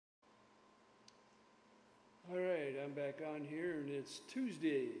I'm back on here and it's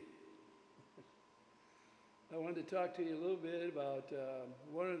Tuesday. I wanted to talk to you a little bit about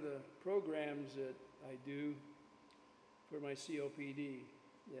one of the programs that I do for my COPD.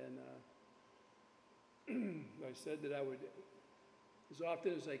 And I said that I would, as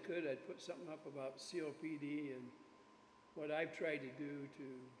often as I could, I'd put something up about COPD and what I've tried to do to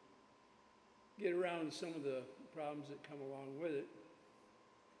get around some of the problems that come along with it.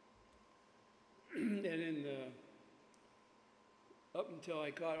 And up until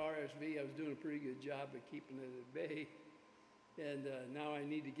I caught RSV, I was doing a pretty good job of keeping it at bay. And now I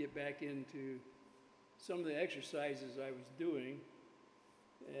need to get back into some of the exercises I was doing.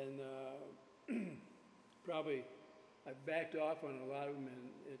 And probably I've backed off on a lot of them,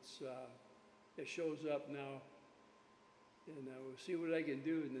 and it shows up now. And we'll see what I can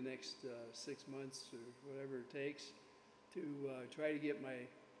do in the next 6 months or whatever it takes to try to get my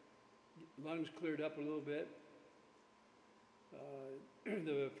lungs cleared up a little bit.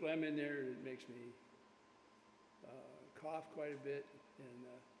 The phlegm in there, it makes me cough quite a bit, and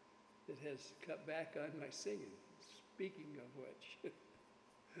it has cut back on my singing, speaking of which.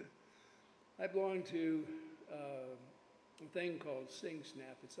 I belong to a thing called Sing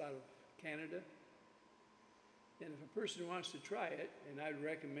Snap. It's out of Canada. And if a person wants to try it, and I'd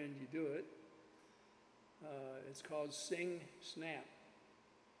recommend you do it, it's called Sing Snap.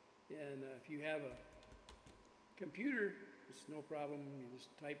 And if you have a computer, it's no problem. You just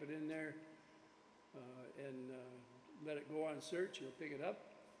type it in there and let it go on search. You'll pick it up.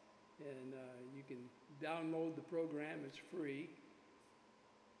 And you can download the program. It's free.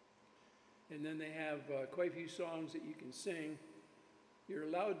 And then they have quite a few songs that you can sing. You're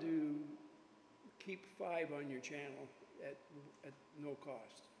allowed to keep 5 on your channel at no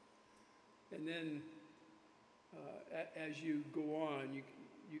cost. And then as you go on,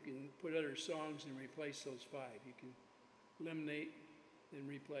 you can put other songs and replace those 5. You can eliminate and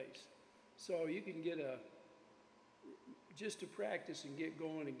replace. So you can get just to practice and get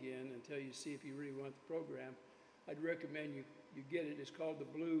going again until you see if you really want the program. I'd recommend you get it. It's called the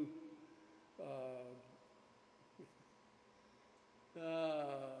Blue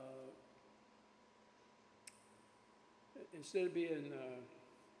instead of being,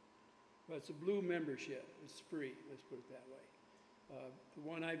 well, it's a Blue membership. It's free, let's put it that way. The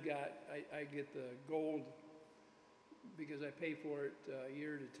one I've got, I get the gold because I pay for it a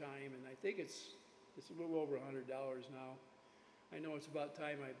year at a time, and I think it's a little over $100 now. I know it's about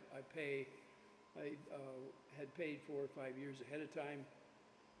time I pay. I had paid 4 or 5 years ahead of time,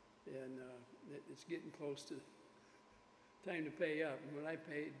 and it's getting close to time to pay up. And when I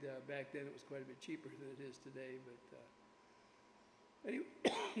paid back then, it was quite a bit cheaper than it is today. But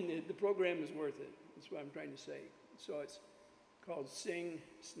anyway, the program is worth it. That's what I'm trying to say. So it's called Sing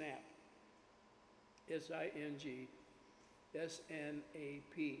Snap. SING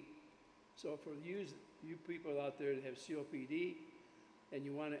SNAP. So for you people out there that have COPD and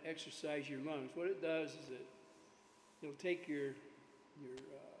you want to exercise your lungs, what it does is it'll take your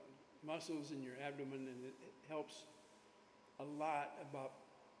muscles in your abdomen, and it helps a lot about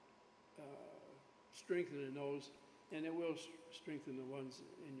strengthening those, and it will strengthen the ones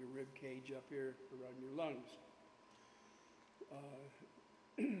in your rib cage up here around your lungs.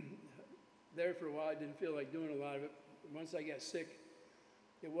 There for a while I didn't feel like doing a lot of it. Once I got sick,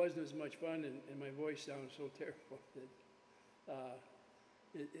 it wasn't as much fun, and my voice sounded so terrible that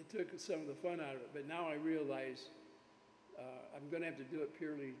it took some of the fun out of it. But now I realize I'm going to have to do it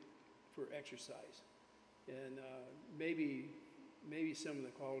purely for exercise. And maybe some of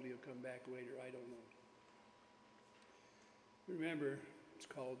the quality will come back later. I don't know. Remember, it's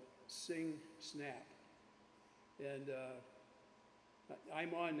called Sing Snap. And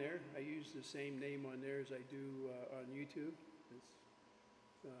I'm on there. I use the same name on there as I do on YouTube.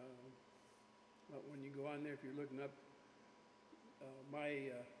 But when you go on there, if you're looking up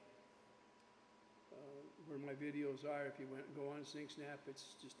where my videos are, if you go on Sing Snap,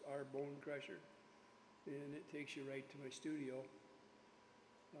 it's just our Bone Crusher, and it takes you right to my studio.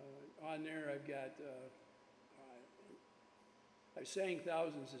 On there, I've got I've sang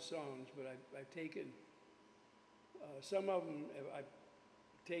thousands of songs, but I've taken some of them. I've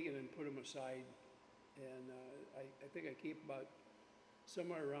taken and put them aside, and I think I keep about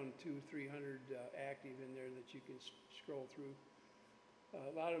somewhere around 200-300 active in there that you can scroll through.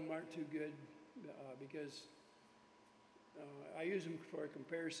 A lot of them aren't too good because I use them for a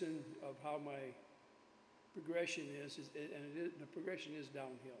comparison of how my progression is, and the progression is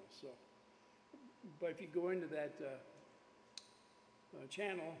downhill. So, but if you go into that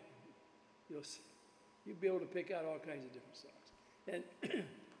channel, you'll be able to pick out all kinds of different songs. And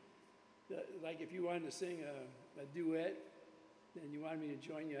the like if you wanted to sing a duet, and you wanted me to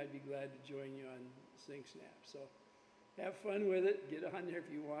join you, I'd be glad to join you on Sing Snap. So have fun with it. Get on there if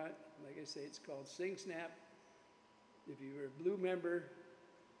you want. Like I say, it's called Sing Snap. If you're a Blue member,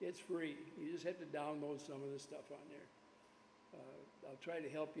 it's free. You just have to download some of the stuff on there. I'll try to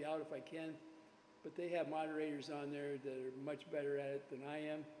help you out if I can, but they have moderators on there that are much better at it than I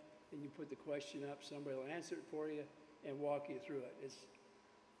am. And you put the question up, somebody will answer it for you and walk you through it.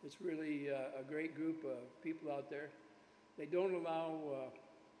 It's really a great group of people out there. They don't allow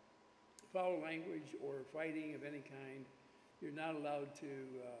foul language or fighting of any kind. You're not allowed to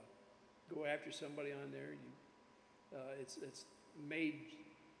go after somebody on there. It's made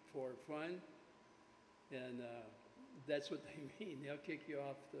for fun, and that's what they mean. They'll kick you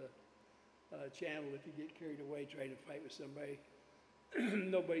off the channel if you get carried away trying to fight with somebody.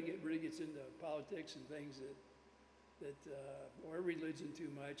 Nobody really gets into politics and things or religion too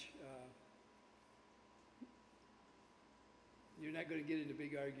much. You're not going to get into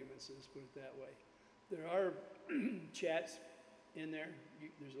big arguments, let's put it that way. There are chats in there.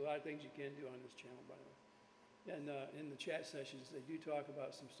 There's a lot of things you can do on this channel, by the way. And in the chat sessions, they do talk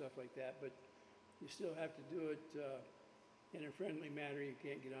about some stuff like that, but you still have to do it in a friendly manner. You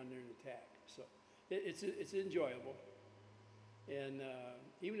can't get on there and attack. So it's enjoyable. And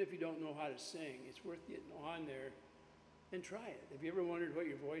even if you don't know how to sing, it's worth getting on there and try it. Have you ever wondered what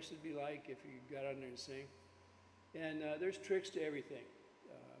your voice would be like if you got on there and sang? And there's tricks to everything.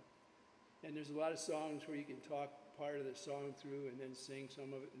 And there's a lot of songs where you can talk part of the song through and then sing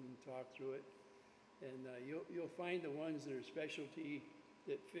some of it and talk through it. And you'll find the ones that are specialty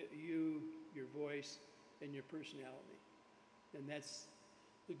that fit you, your voice, and your personality. And that's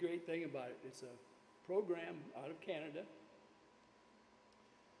the great thing about it. It's a program out of Canada.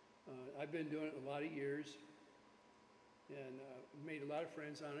 I've been doing it a lot of years and made a lot of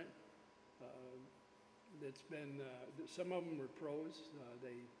friends on it. It's been, some of them were pros.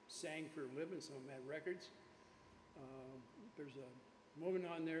 They sang for a living, some of them had records. There's a woman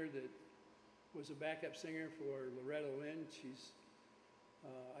on there that was a backup singer for Loretta Lynn. She's,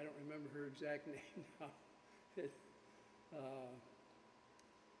 I don't remember her exact name now.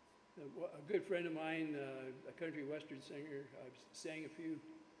 A good friend of mine, a country western singer, I sang a few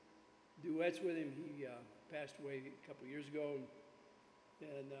duets with him. He passed away a couple years ago,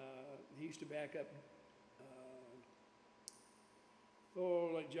 and he used to back up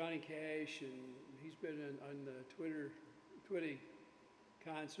like Johnny Cash, and he's been on the Twitty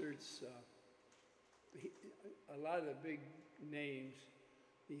concerts. A lot of the big names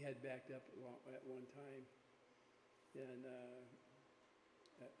he had backed up at one time, and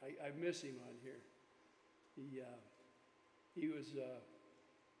I miss him on here. He was.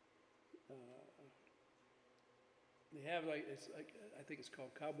 They have I think it's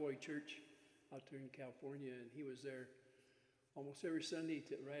called Cowboy Church out there in California, and he was there almost every Sunday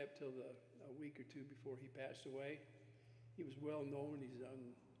right up till a week or two before he passed away. He was well known.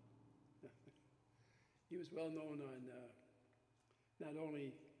 He was well known on not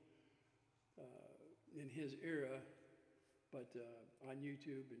only in his era, but on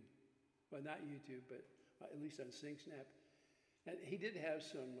YouTube not YouTube, but at least on Sing Snap. And he did have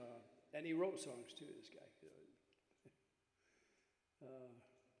some, and he wrote songs too. This guy.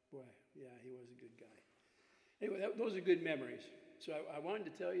 Boy, yeah, he was a good guy. Anyway, those are good memories. So I wanted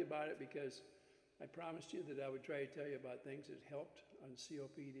to tell you about it because I promised you that I would try to tell you about things that helped on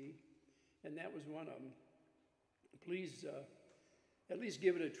COPD, and that was one of them. Please at least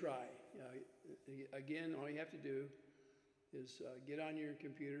give it a try. Again, all you have to do is get on your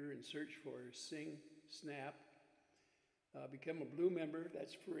computer and search for Sing Snap. Become a Blue member.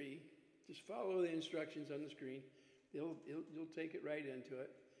 That's free. Just follow the instructions on the screen. You'll take it right into it.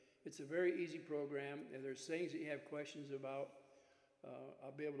 It's a very easy program, and there's things that you have questions about.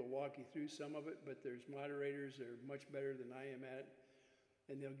 I'll be able to walk you through some of it, but there's moderators that are much better than I am at it,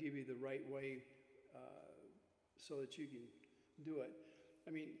 and they'll give you the right way so that you can do it.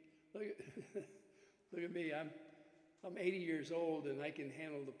 I mean, look at me. I'm 80 years old, and I can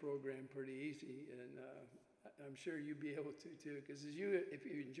handle the program pretty easy, and I'm sure you'll be able to too, because if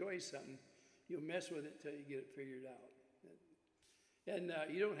you enjoy something, you'll mess with it till you get it figured out. And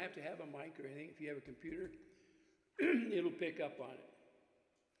you don't have to have a mic or anything. If you have a computer, it'll pick up on it.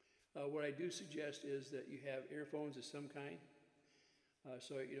 What I do suggest is that you have earphones of some kind,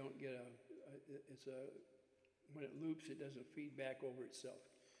 so you don't get when it loops, it doesn't feed back over itself.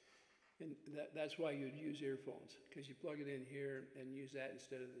 And that's why you'd use earphones, because you plug it in here and use that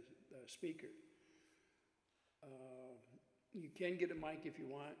instead of the speaker. You can get a mic if you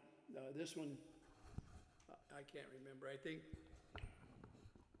want. This one, I can't remember. I think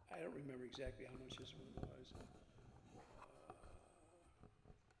I I don't remember exactly how much this one was.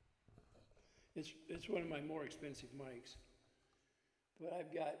 It's one of my more expensive mics. But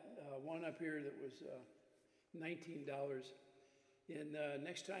I've got one up here that was $19. And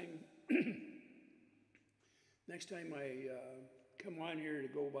next time I come on here to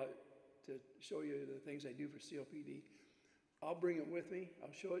to show you the things I do for COPD, I'll bring it with me.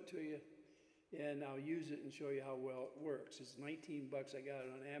 I'll show it to you, and I'll use it and show you how well it works. It's 19 bucks. I got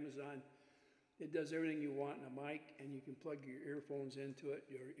it on Amazon. It does everything you want in a mic, and you can plug your earphones into it,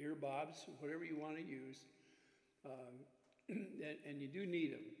 your earbobs, whatever you want to use. And you do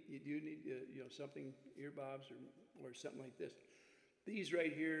need them. You do need something, earbobs or something like this. These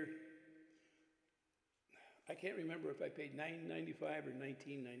right here, I can't remember if I paid $9.95 or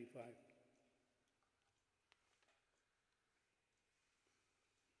 $19.95.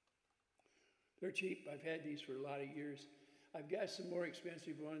 They're cheap. I've had these for a lot of years. I've got some more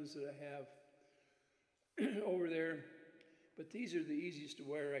expensive ones that I have over there, but these are the easiest to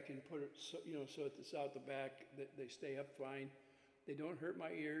wear. I can put it, so it's out the back, that they stay up fine. They don't hurt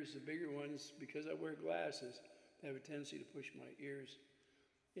my ears. The bigger ones, because I wear glasses, they have a tendency to push my ears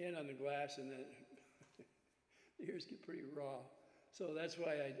in on the glass, and then the ears get pretty raw. So that's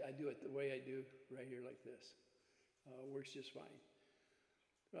why I do it the way I do right here like this. Works just fine.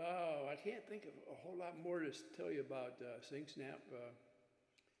 Oh, I can't think of a whole lot more to tell you about SingSnap,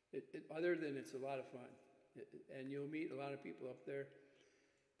 other than it's a lot of fun. And you'll meet a lot of people up there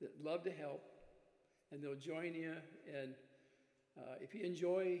that love to help, and they'll join you. And if you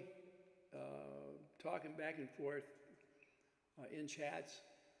enjoy talking back and forth in chats,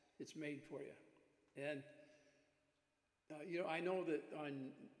 it's made for you. And I know that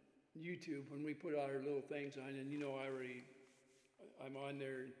on YouTube, when we put our little things on, and I'm on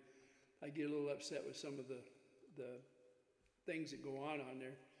there, I get a little upset with some of the things that go on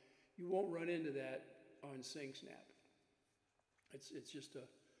there. You won't run into that on SingSnap. It's just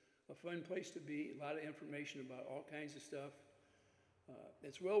a fun place to be, a lot of information about all kinds of stuff.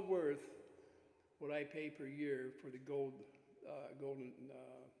 It's well worth what I pay per year for the golden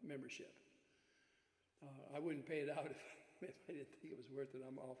membership. I wouldn't pay it out if I didn't think it was worth it.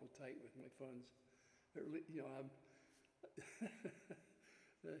 I'm awful tight with my funds.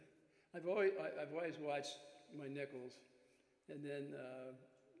 I've always watched my nickels, and then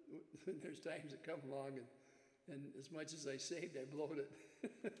there's times that come along, and as much as I saved, I blowed it.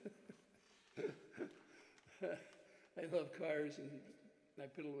 I love cars, and I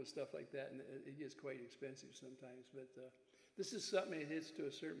piddle with stuff like that, and it gets quite expensive sometimes. But this is something that hits to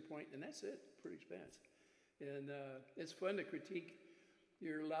a certain point, and that's it for expense. And it's fun to critique.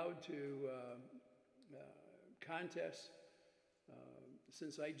 You're allowed to contest.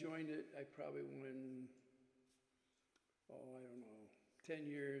 Since I joined it, I probably won, I don't know, 10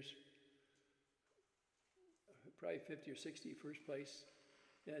 years, probably 50 or 60 first place.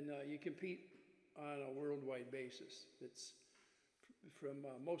 And you compete on a worldwide basis. It's from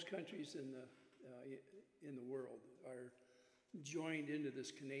most countries in the world are joined into this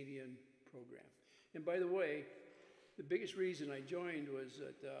Canadian program. And by the way, the biggest reason I joined was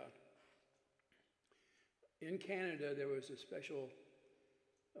that in Canada there was a special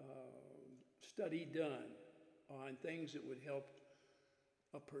study done on things that would help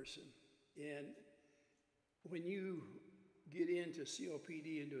a person. And when you get into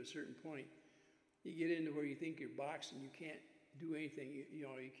COPD into a certain point, you get into where you think you're boxed and you can't do anything.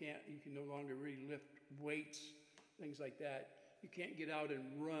 You can no longer really lift weights, things like that. You can't get out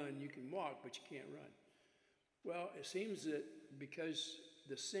and run. You can walk, but you can't run. Well, it seems that because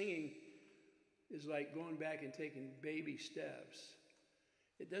the singing is like going back and taking baby steps,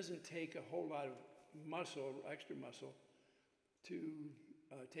 it doesn't take a whole lot of muscle, extra muscle, to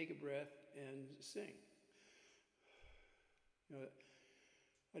take a breath and sing.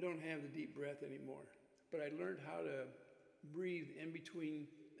 I don't have the deep breath anymore, but I learned how to breathe in between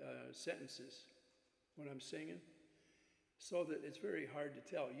sentences when I'm singing, so that it's very hard to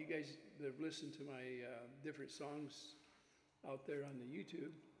tell. You guys that have listened to my different songs out there on the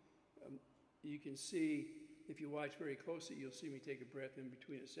YouTube, you can see, if you watch very closely, you'll see me take a breath in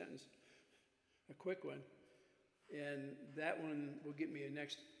between a sentence, a quick one, and that one will get me the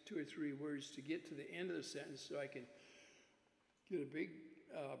next 2 or 3 words to get to the end of the sentence, so I can get a big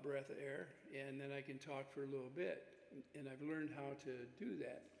breath of air, and then I can talk for a little bit. And I've learned how to do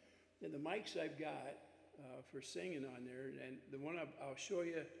that. And the mics I've got for singing on there, and the one I'll show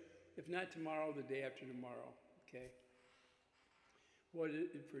you, if not tomorrow, the day after tomorrow, okay?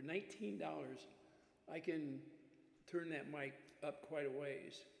 For $19, I can turn that mic up quite a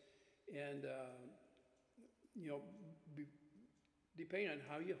ways, and depending on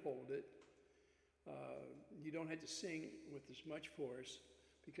how you hold it, you don't have to sing with as much force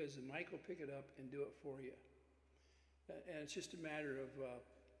because the mic will pick it up and do it for you. And it's just a matter of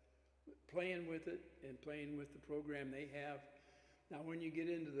playing with it and playing with the program they have. Now, when you get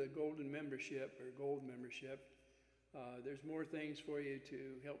into the golden membership or gold membership, there's more things for you to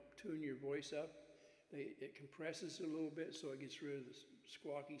help tune your voice up. It compresses it a little bit so it gets rid of the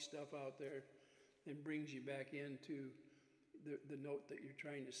squawky stuff out there and brings you back into the note that you're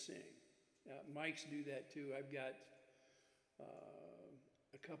trying to sing. Mics do that too. I've got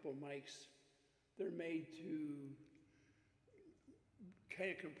a couple mics. They're made to kind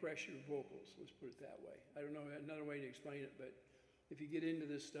of compress your vocals, let's put it that way. I don't know another way to explain it, but if you get into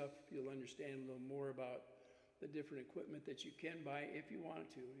this stuff, you'll understand a little more about the different equipment that you can buy if you want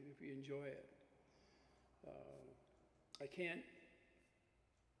to, if you enjoy it. I can't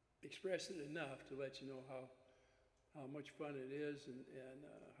express it enough to let you know how much fun it is and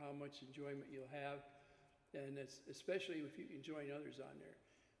how much enjoyment you'll have. And it's, especially if you can join others on there.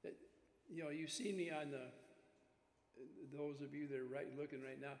 That, you know, you see me on the, those of you that are looking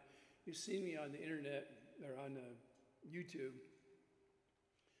right now, you see me on the internet or on YouTube.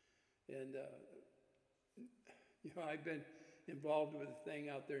 And, you know, I've been involved with a thing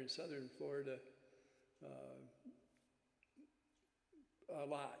out there in southern Florida a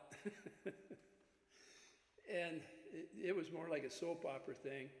lot. And it was more like a soap opera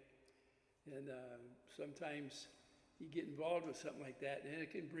thing. And sometimes you get involved with something like that, and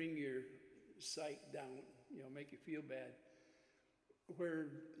it can bring your psyche down, you know, make you feel bad. Where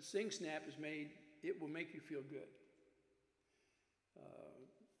Sing Snap is made, it will make you feel good.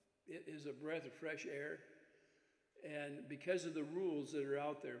 It is a breath of fresh air. And because of the rules that are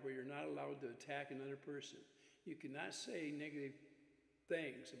out there where you're not allowed to attack another person, you cannot say negative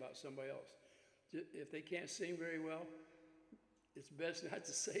things about somebody else. If they can't sing very well, it's best not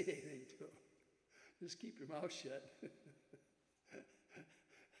to say anything to them. Just keep your mouth shut.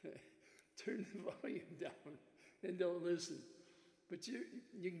 Turn the volume down and don't listen. But you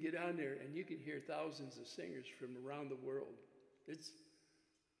can get on there and you can hear thousands of singers from around the world. It's,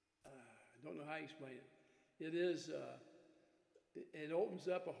 I don't know how to explain it. It is, it opens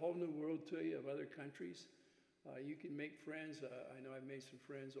up a whole new world to you of other countries. You can make friends. I know I've made some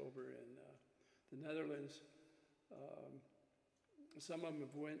friends over in the Netherlands. Some of them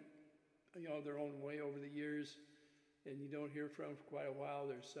have went, you know, their own way over the years, and you don't hear from them for quite a while.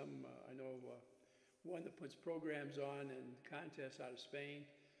 There's some, I know of one that puts programs on and contests out of Spain,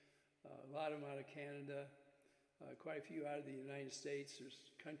 a lot of them out of Canada, quite a few out of the United States. There's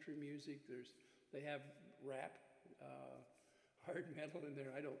country music. They have rap, hard metal in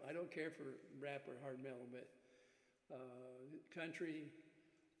there. I don't care for rap or hard metal, but country,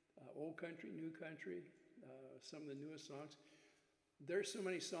 old country, new country, some of the newest songs. There's so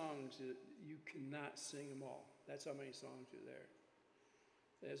many songs that you cannot sing them all. That's how many songs are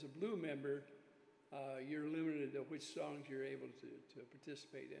there. As a Blue member, you're limited to which songs you're able to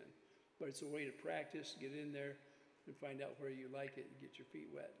participate in. But it's a way to practice, get in there, and find out where you like it and get your feet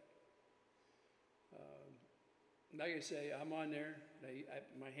wet. Like I say, I'm on there.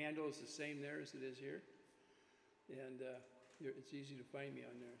 My handle is the same there as it is here. And it's easy to find me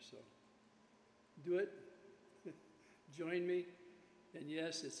on there. So do it. Join me. And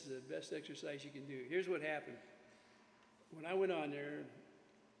yes, it's the best exercise you can do. Here's what happened. When I went on there,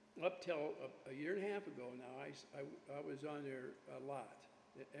 up till a year and a half ago now, I was on there a lot,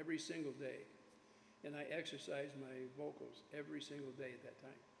 every single day. And I exercised my vocals every single day at that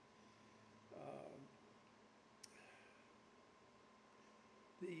time.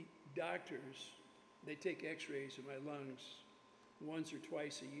 The doctors, they take x-rays of my lungs once or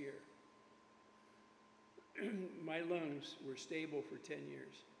twice a year. My lungs were stable for 10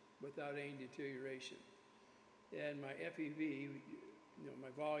 years without any deterioration. And my FEV, you know, my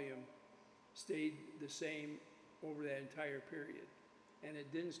volume, stayed the same over that entire period. And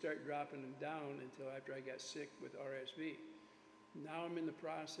it didn't start dropping down until after I got sick with RSV. Now I'm in the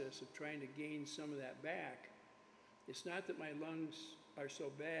process of trying to gain some of that back. It's not that my lungs are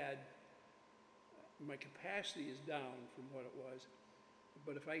so bad. My capacity is down from what it was.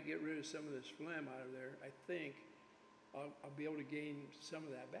 But if I get rid of some of this phlegm out of there, I think I'll be able to gain some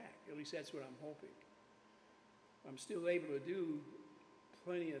of that back. At least that's what I'm hoping. I'm still able to do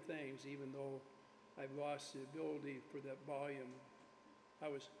plenty of things, even though I've lost the ability for that volume. I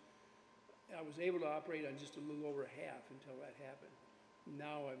was able to operate on just a little over half until that happened.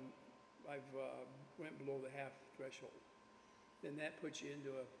 Now I've went below the half threshold. Then that puts you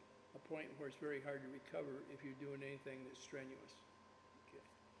into a point where it's very hard to recover if you're doing anything that's strenuous. Okay.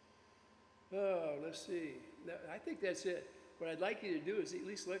 Oh, let's see. I think that's it. what I'd like you to do is at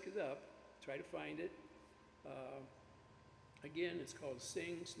least look it up, try to find it. Uh, Again, it's called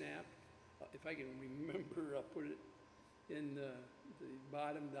Sing Snap. If I can remember, I'll put it in the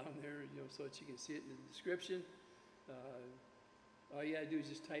bottom down there, so that you can see it in the description. All you gotta do is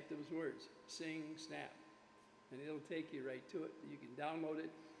just type those words, Sing Snap, and it'll take you right to it. You can download it.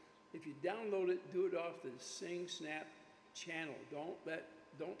 If you download it, do it off the Sing Snap channel. Don't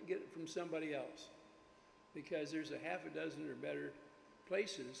get it from somebody else, because there's a half a dozen or better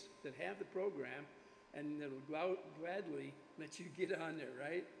places that have the program, and it'll gladly let you get on there,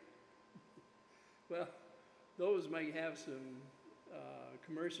 right? Well, those might have some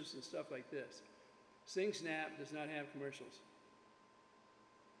commercials and stuff like this. Sing Snap does not have commercials.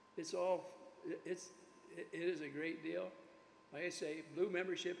 It is a great deal. Like I say, blue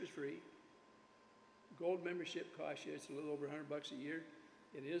membership is free. Gold membership costs you, it's a little over $100 a year.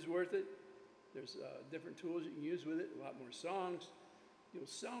 It is worth it. There's different tools you can use with it, a lot more songs. You'll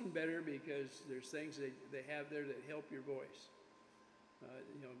sound better because there's things they have there that help your voice.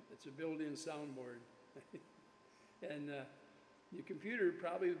 It's a built-in soundboard. And your computer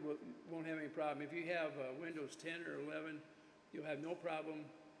probably won't have any problem. If you have Windows 10 or 11, you'll have no problem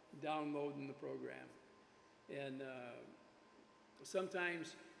downloading the program. And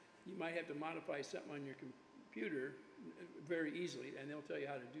sometimes you might have to modify something on your computer very easily, and they'll tell you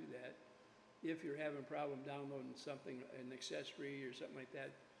how to do that if you're having a problem downloading something, an accessory or something like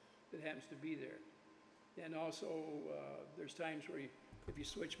that happens to be there. And also, there's times where if you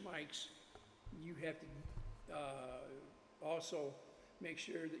switch mics, you have to also make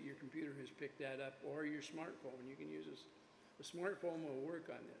sure that your computer has picked that up, or your smartphone. You can use this. The smartphone will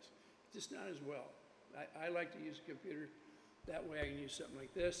work on this, just not as well. I like to use a computer. That way I can use something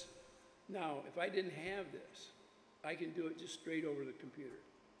like this. Now, if I didn't have this, I can do it just straight over the computer.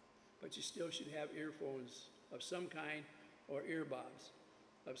 But you still should have earphones of some kind, or earbuds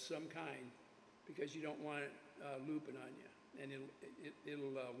of some kind, because you don't want it looping on you. And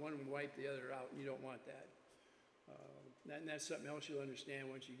it'll one wipe the other out, and you don't want that. And that's something else you'll understand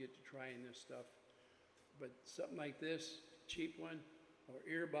once you get to trying this stuff. But something like this, cheap one, or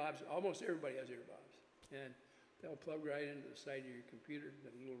earbuds, almost everybody has earbuds. And they'll plug right into the side of your computer,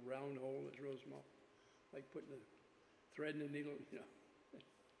 that little round hole that's real small, like putting a thread in a needle,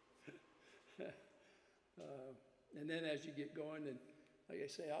 And then as you get going, and like I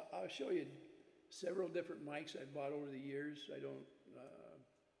say, I'll show you several different mics I've bought over the years. I don't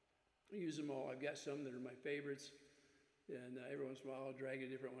use them all. I've got some that are my favorites, and every once in a while I'll drag a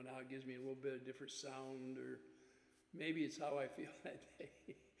different one out. It gives me a little bit of different sound, or maybe it's how I feel that day.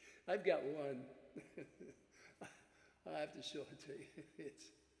 I've got one. I'll have to show it to you.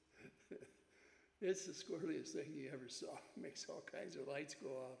 It's the squirreliest thing you ever saw. It makes all kinds of lights go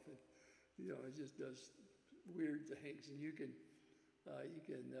off, and it just does weird things. And you can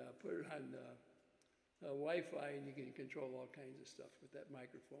put it on Wi-Fi, and you can control all kinds of stuff with that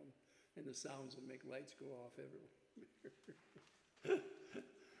microphone, and the sounds that make lights go off everywhere.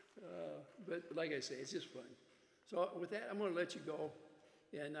 But like I say, it's just fun. So with that, I'm going to let you go,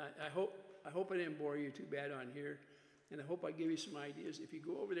 and I hope I didn't bore you too bad on here, and I hope I give you some ideas. If you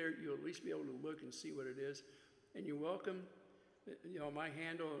go over there, you'll at least be able to look and see what it is, and you're welcome. My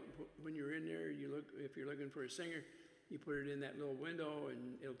handle, when you're in there, if you're looking for a singer, you put it in that little window,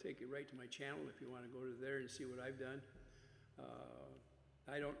 and it'll take you right to my channel if you want to go to there and see what I've done.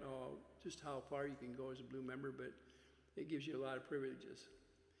 I don't know just how far you can go as a Blue member, but it gives you a lot of privileges.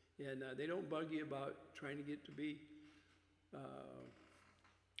 And they don't bug you about trying to get to be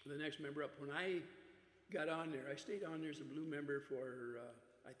the next member up. When I got on there, I stayed on there as a Blue member for,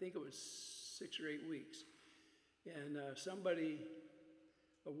 I think it was 6 or 8 weeks. And somebody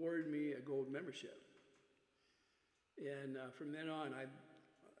awarded me a gold membership. And from then on,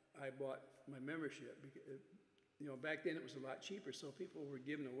 I bought my membership. Back then it was a lot cheaper, so people were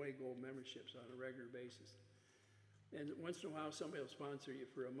giving away gold memberships on a regular basis. And once in a while, somebody will sponsor you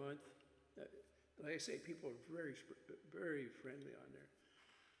for a month. Like I say, people are very, very friendly on there.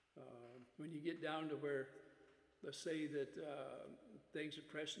 When you get down to where, let's say that things are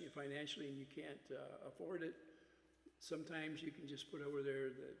pressing you financially and you can't afford it, sometimes you can just put over there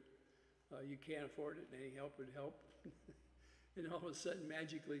that you can't afford it and any help would help. And all of a sudden,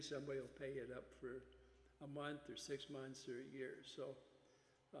 magically, somebody will pay it up for a month or 6 months or a year. So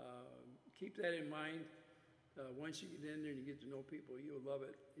keep that in mind. Once you get in there and you get to know people, you'll love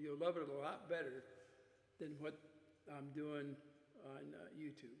it. You'll love it a lot better than what I'm doing on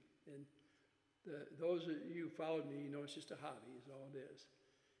YouTube. And those of you who followed me, it's just a hobby is all it is.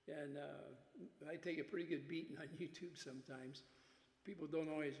 And I take a pretty good beating on YouTube sometimes. People don't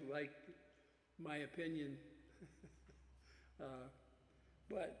always like my opinion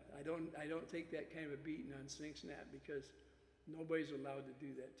But I don't take that kind of a beating on SingSnap because nobody's allowed to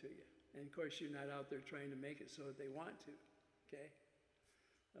do that to you. And of course, you're not out there trying to make it so that they want to, okay?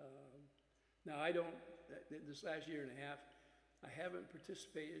 Now, this last year and a half, I haven't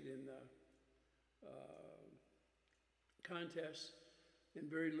participated in the contests and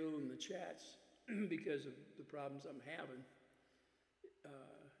very little in the chats because of the problems I'm having.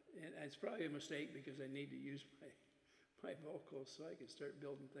 And it's probably a mistake because I need to use my vocals so I can start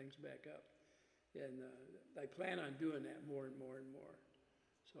building things back up. And I plan on doing that more and more and more.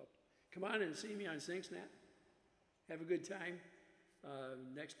 So come on and see me on SingSnap. Have a good time.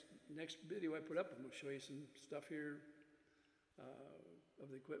 Next video I put up, I'm going to show you some stuff here of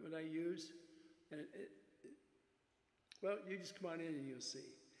the equipment I use. And well, you just come on in and you'll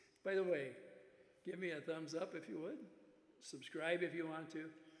see. By the way, give me a thumbs up if you would. Subscribe if you want to.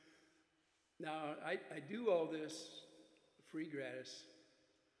 Now, I do all this free gratis.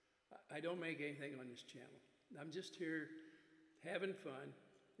 I don't make anything on this channel. I'm just here having fun,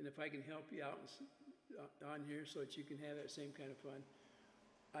 and if I can help you out on here so that you can have that same kind of fun,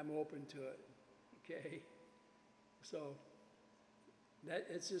 I'm open to it, okay? So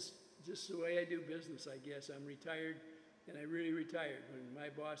it's just the way I do business, I guess. I'm retired, and I really retired. When my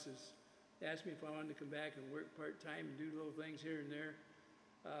bosses asked me if I wanted to come back and work part-time and do little things here and there,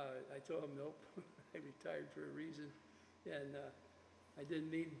 I told them nope. I retired for a reason, and I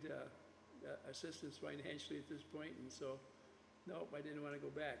didn't need assistance financially at this point, and so nope, I didn't want to go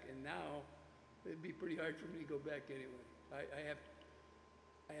back. And now it'd be pretty hard for me to go back anyway.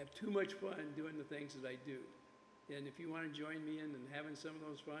 I have too much fun doing the things that I do, and if you want to join me in and having some of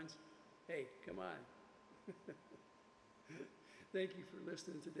those funs, hey, come on. Thank you for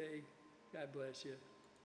listening today. God bless you.